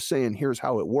everybody. I'm just saying here's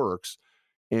how it works.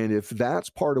 And if that's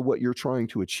part of what you're trying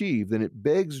to achieve, then it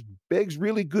begs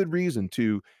really good reason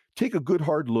to take a good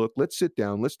hard look. Let's sit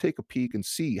down. Let's take a peek and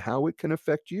see how it can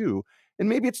affect you. And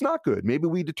maybe it's not good. Maybe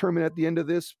we determine at the end of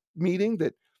this meeting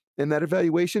that in that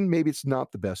evaluation, maybe it's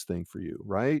not the best thing for you,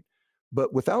 right?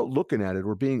 But without looking at it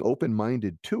or being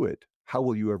open-minded to it, how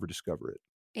will you ever discover it?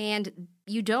 And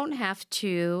you don't have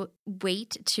to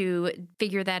wait to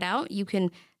figure that out. You can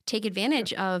take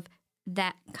advantage of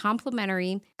that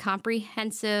complimentary,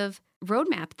 comprehensive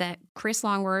roadmap that Chris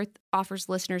Longworth offers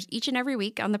listeners each and every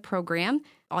week on the program.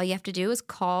 All you have to do is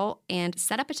call and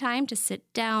set up a time to sit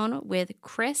down with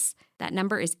Chris. That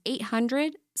number is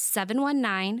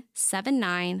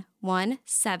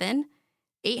 800-719-7917,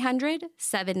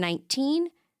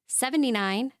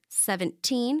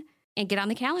 800-719-7917, and get on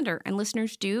the calendar. And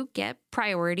listeners do get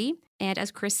priority. And as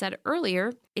Chris said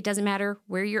earlier, it doesn't matter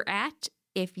where you're at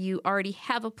If you already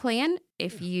have a plan,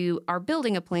 if you are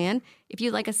building a plan, if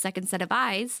you'd like a second set of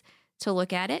eyes to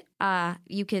look at it,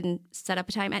 you can set up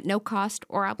a time at no cost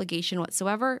or obligation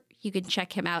whatsoever. You can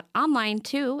check him out online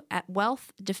too at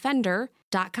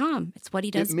wealthdefender.com. It's what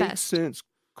he does It makes best. sense,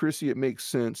 Chrissy. It makes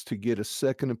sense to get a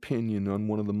second opinion on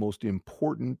one of the most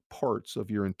important parts of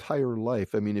your entire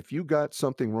life. I mean, if you got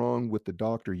something wrong with the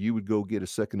doctor, you would go get a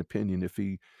second opinion. If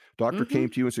doctor came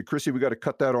to you and said, Chrissy, we got to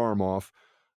cut that arm off.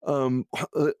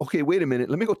 Okay, wait a minute.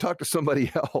 Let me go talk to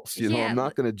somebody else. I'm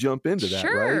not going to jump into that,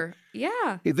 right? Sure.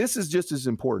 Yeah. Hey, this is just as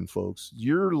important, folks.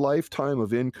 Your lifetime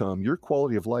of income, your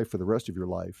quality of life for the rest of your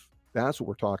life. That's what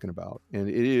we're talking about. And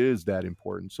it is that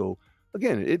important. So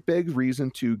again, it begs reason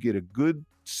to get a good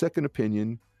second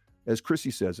opinion, as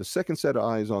Chrissy says, a second set of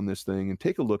eyes on this thing and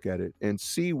take a look at it and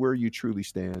see where you truly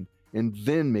stand and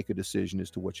then make a decision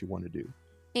as to what you want to do.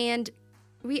 And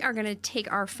we are going to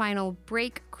take our final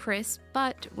break, Chris,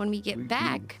 but when we get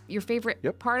back, your favorite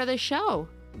part of the show.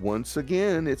 Once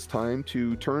again, it's time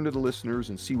to turn to the listeners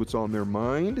and see what's on their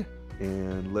mind.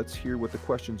 And let's hear what the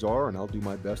questions are, and I'll do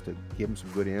my best to give them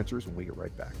some good answers when we get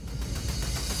right back.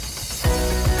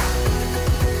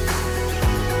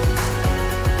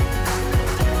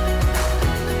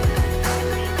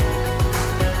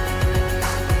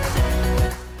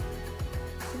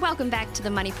 Welcome back to The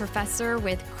Money Professor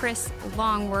with Chris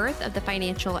Longworth of the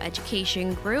Financial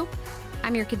Education Group.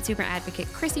 I'm your consumer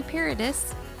advocate, Chrissy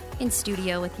Paradis, in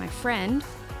studio with my friend,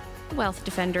 Wealth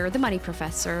Defender, The Money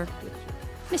Professor,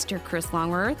 Mr. Chris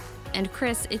Longworth. And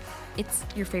Chris, it's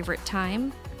your favorite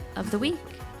time of the week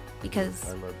because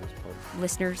I love this part.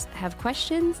 Listeners have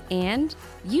questions and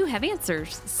you have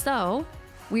answers. So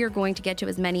we are going to get to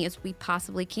as many as we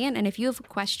possibly can. And if you have a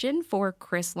question for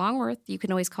Chris Longworth, you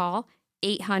can always call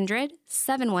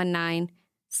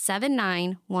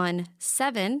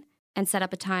 800-719-7917 and set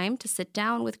up a time to sit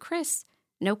down with Chris.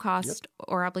 No cost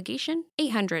or obligation.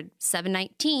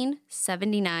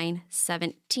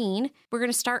 800-719-7917. We're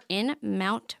going to start in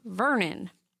Mount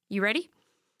Vernon. You ready?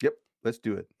 Yep, let's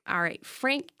do it. All right.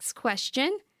 Frank's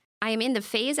question. I am in the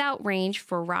phase-out range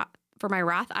for my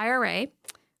Roth IRA.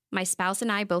 My spouse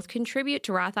and I both contribute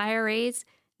to Roth IRAs.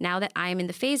 Now that I am in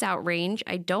the phase-out range,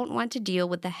 I don't want to deal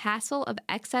with the hassle of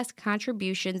excess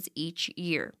contributions each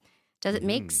year. Does it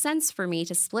make sense for me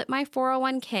to split my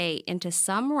 401k into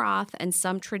some Roth and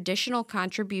some traditional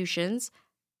contributions,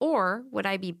 or would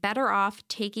I be better off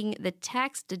taking the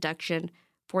tax deduction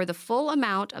for the full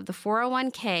amount of the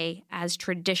 401k as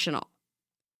traditional?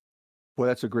 Well,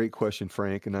 that's a great question,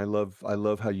 Frank, and I love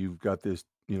how you've got this,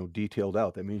 detailed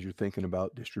out. That means you're thinking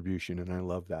about distribution, and I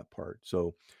love that part.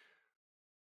 So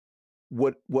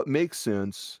what makes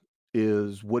sense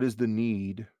is what is the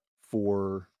need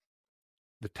for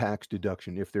the tax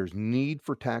deduction. If there's need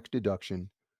for tax deduction,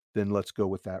 then let's go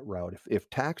with that route. If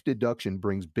tax deduction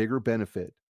brings bigger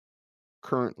benefit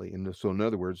currently, and so in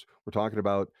other words, we're talking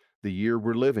about the year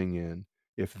we're living in,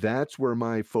 if that's where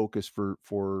my focus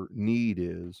for need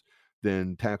is,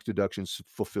 then tax deductions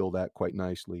fulfill that quite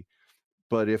nicely.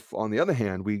 But if, on the other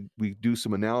hand, we do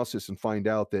some analysis and find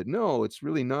out that no, it's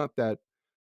really not that,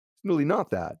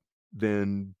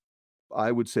 then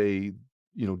I would say,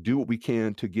 do what we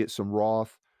can to get some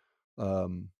Roth,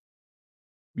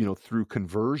 through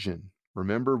conversion.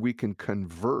 Remember, we can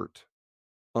convert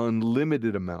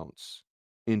unlimited amounts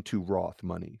into Roth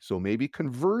money. So maybe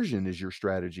conversion is your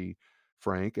strategy,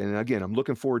 Frank. And again, I'm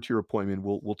looking forward to your appointment.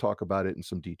 We'll talk about it in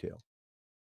some detail.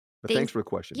 But thanks for the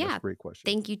question. Yeah, that's a great question.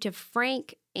 Thank you to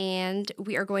Frank. And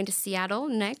we are going to Seattle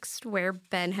next, where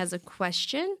Ben has a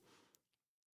question.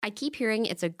 I keep hearing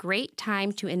it's a great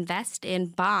time to invest in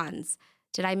bonds.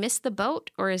 Did I miss the boat,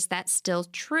 or is that still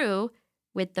true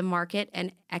with the market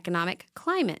and economic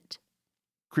climate?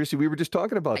 Chrissy, we were just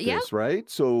talking about this, right?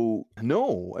 So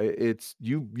no, it's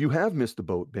you have missed the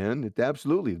boat, Ben.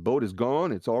 Absolutely. The boat is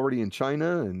gone. It's already in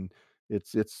China and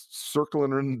it's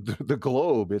circling around the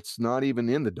globe. It's not even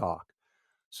in the dock.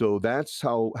 So that's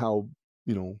how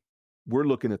we're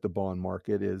looking at the bond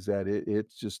market, is that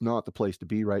it's just not the place to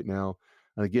be right now.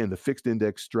 And again, the fixed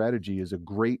index strategy is a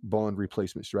great bond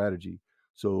replacement strategy.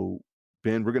 So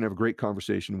Ben, we're going to have a great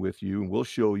conversation with you, and we'll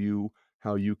show you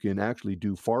how you can actually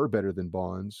do far better than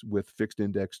bonds with fixed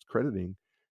indexed crediting.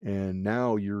 And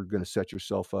now you're going to set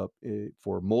yourself up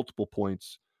for multiple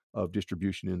points of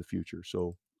distribution in the future.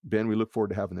 So Ben, we look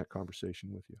forward to having that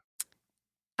conversation with you.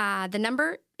 The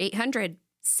number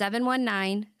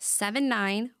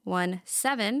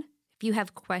 800-719-7917. If you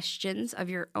have questions of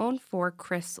your own for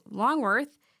Chris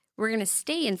Longworth, we're going to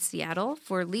stay in Seattle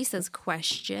for Lisa's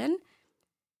question.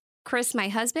 Chris, my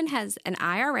husband has an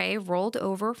IRA rolled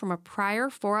over from a prior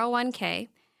 401k.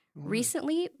 All right.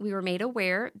 Recently, we were made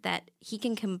aware that he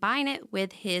can combine it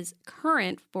with his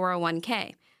current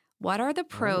 401k. What are the Oh.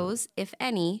 pros, if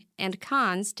any, and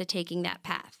cons to taking that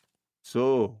path?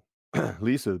 So,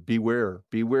 Lisa,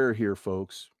 beware here,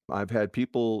 folks. I've had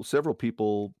several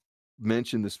people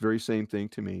mention this very same thing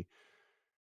to me.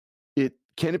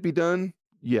 Can it be done?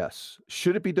 Yes.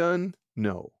 Should it be done?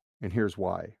 No. And here's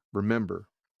why. Remember,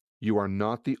 you are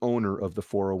not the owner of the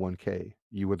 401k.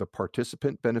 You are the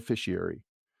participant beneficiary.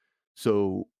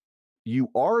 So you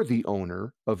are the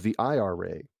owner of the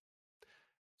IRA.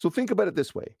 So think about it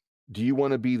this way. Do you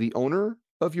want to be the owner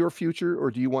of your future,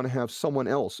 or do you want to have someone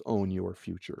else own your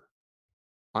future?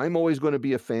 I'm always going to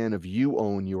be a fan of you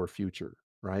own your future,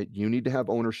 right? You need to have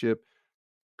ownership,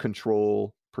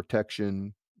 control,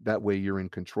 protection. That way you're in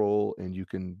control and you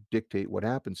can dictate what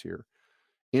happens here.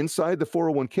 Inside the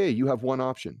 401k, you have one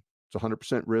option. It's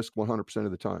 100% risk 100%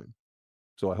 of the time.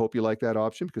 So I hope you like that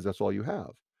option because that's all you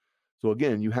have. So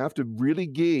again, you have to really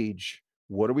gauge,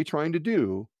 what are we trying to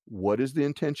do? What is the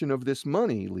intention of this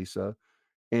money, Lisa?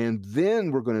 And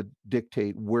then we're going to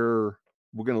dictate where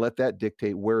we're going to let that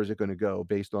dictate where is it going to go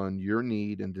based on your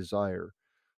need and desire.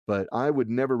 But I would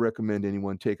never recommend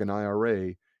anyone take an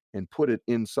IRA and put it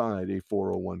inside a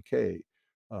 401k.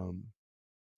 Um,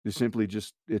 it's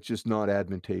just not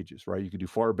advantageous, right? You could do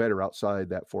far better outside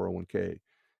that 401k.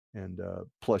 And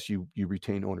plus you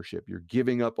retain ownership. You're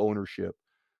giving up ownership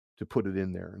to put it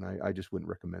in there. And I just wouldn't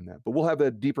recommend that. But we'll have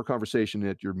a deeper conversation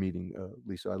at your meeting,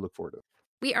 Lisa. I look forward to it.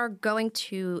 We are going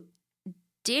to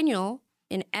Daniel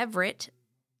in Everett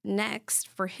next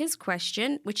for his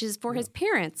question, which is for his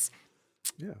parents.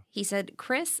 Yeah. He said,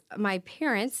 Chris, my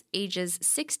parents, ages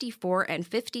 64 and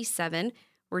 57,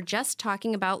 were just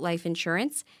talking about life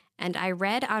insurance, and I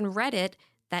read on Reddit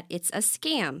that it's a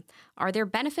scam. Are there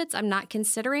benefits I'm not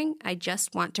considering? I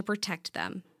just want to protect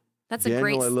them. That's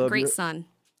Daniel, a great son.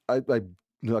 I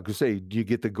like I say, you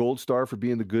get the gold star for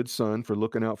being the good son, for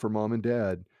looking out for mom and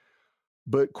dad.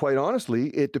 But quite honestly,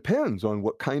 it depends on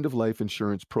what kind of life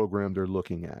insurance program they're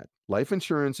looking at. Life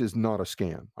insurance is not a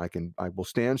scam. I will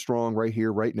stand strong right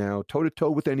here, right now, toe to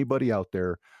toe with anybody out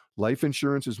there. Life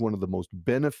insurance is one of the most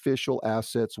beneficial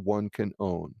assets one can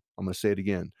own. I'm going to say it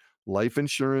again. Life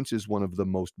insurance is one of the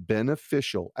most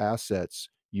beneficial assets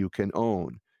you can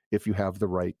own if you have the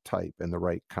right type and the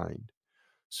right kind.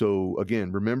 So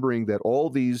again, remembering that all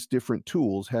these different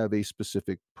tools have a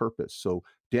specific purpose. So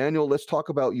Daniel, let's talk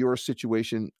about your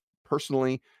situation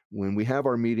personally. When we have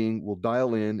our meeting, we'll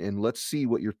dial in and let's see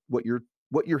what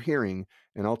you're hearing,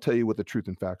 and I'll tell you what the truth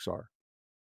and facts are.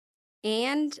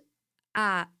 And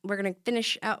we're going to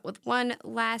finish out with one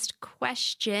last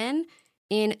question.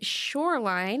 In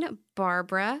Shoreline,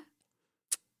 Barbara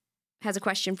has a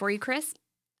question for you, Chris.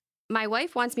 My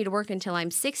wife wants me to work until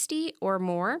I'm 60 or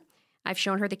more. I've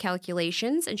shown her the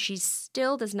calculations, and she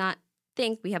still does not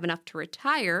think we have enough to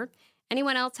retire.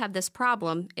 Anyone else have this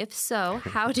problem? If so,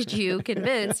 how did you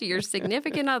convince your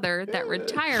significant other that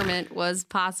retirement was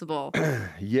possible?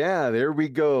 Yeah, there we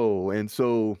go. And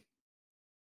so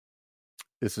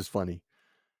this is funny.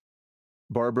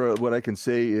 Barbara, what I can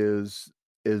say is,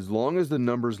 as long as the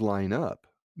numbers line up,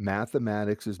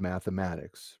 mathematics is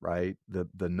mathematics, right?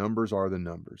 The numbers are the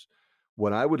numbers.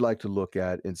 What I would like to look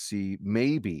at and see,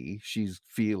 maybe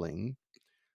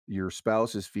your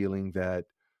spouse is feeling that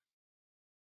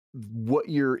what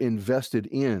you're invested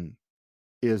in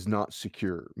is not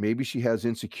secure. Maybe she has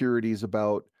insecurities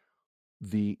about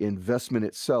the investment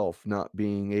itself not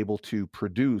being able to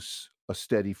produce a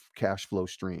steady cash flow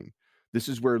stream. This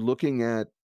is where looking at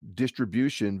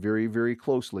distribution very, very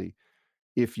closely,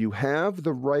 if you have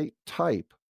the right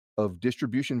type of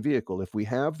distribution vehicle, if we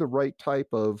have the right type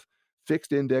of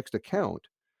fixed indexed account,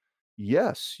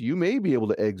 yes, you may be able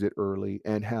to exit early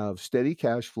and have steady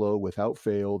cash flow without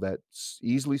fail that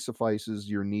easily suffices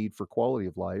your need for quality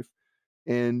of life,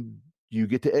 and you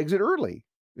get to exit early,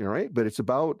 all right? But it's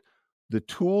about the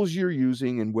tools you're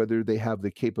using and whether they have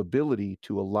the capability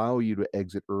to allow you to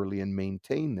exit early and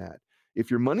maintain that.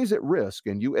 If your money's at risk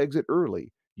and you exit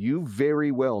early, you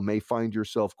very well may find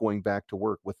yourself going back to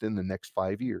work within the next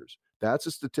 5 years. That's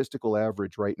a statistical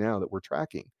average right now that we're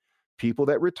tracking. People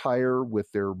that retire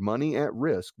with their money at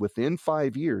risk, within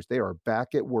 5 years, they are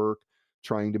back at work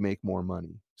trying to make more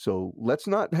money. So let's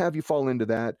not have you fall into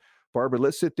that. Barbara,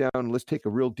 let's sit down and let's take a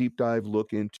real deep dive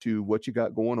look into what you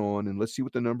got going on, and let's see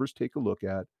what the numbers take a look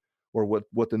at, or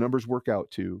what the numbers work out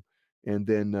to. And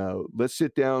then let's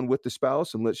sit down with the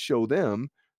spouse and let's show them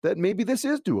that maybe this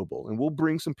is doable, and we'll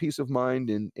bring some peace of mind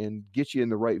and get you in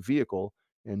the right vehicle,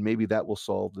 and maybe that will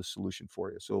solve the solution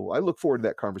for you. So I look forward to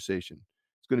that conversation.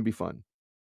 It's going to be fun.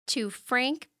 To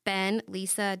Frank, Ben,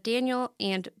 Lisa, Daniel,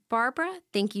 and Barbara,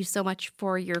 thank you so much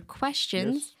for your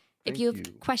questions. Yes, if thank you have you.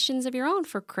 questions of your own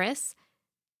for Chris,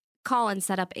 call and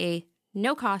set up a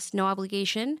no cost, no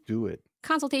obligation Do it.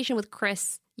 consultation with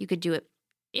Chris. You could do it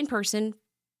in person,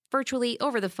 virtually,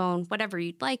 over the phone, whatever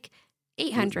you'd like.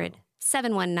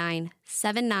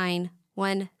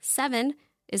 800-719-7917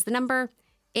 is the number.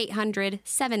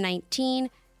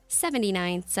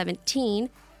 800-719-7917.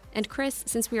 And Chris,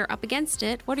 since we are up against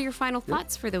it, what are your final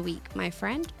thoughts for the week, my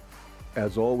friend?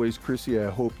 As always, Chrissy, I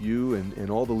hope you and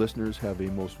all the listeners have a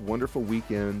most wonderful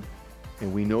weekend.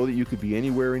 And we know that you could be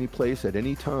anywhere, any place, at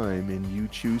any time, and you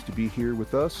choose to be here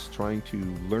with us, trying to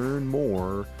learn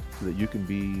more so that you can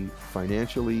be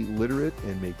financially literate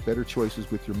and make better choices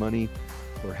with your money.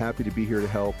 We're happy to be here to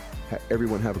help.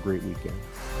 Everyone have a great weekend.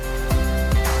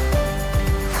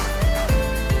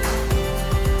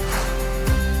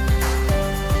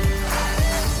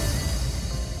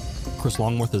 Chris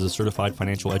Longworth is a certified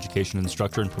financial education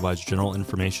instructor and provides general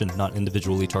information, not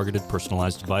individually targeted,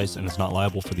 personalized advice, and is not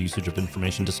liable for the usage of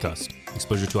information discussed.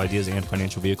 Exposure to ideas and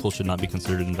financial vehicles should not be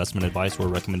considered investment advice or a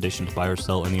recommendation to buy or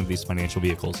sell any of these financial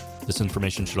vehicles. This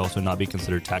information should also not be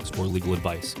considered tax or legal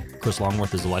advice. Chris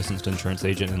Longworth is a licensed insurance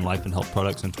agent in life and health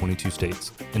products in 22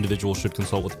 states. Individuals should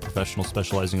consult with a professional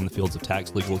specializing in the fields of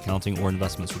tax, legal accounting, or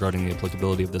investments regarding the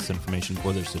applicability of this information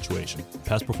for their situation.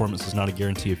 Past performance is not a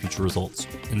guarantee of future results.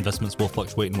 Investments will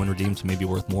fluctuate and when redeemed to may be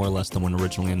worth more or less than when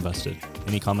originally invested.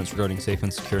 Any comments regarding safe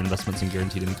and secure investments and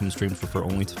guaranteed income streams refer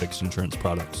only to fixed insurance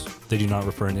products. They do not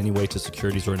refer in any way to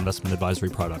securities or investment advisory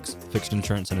products. Fixed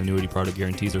insurance and annuity product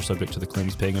guarantees are subject to the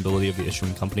claims paying ability of the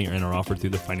issuing company and are offered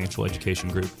through the Financial Education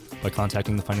Group. By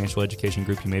contacting the Financial Education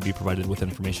Group, you may be provided with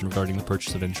information regarding the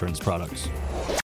purchase of insurance products.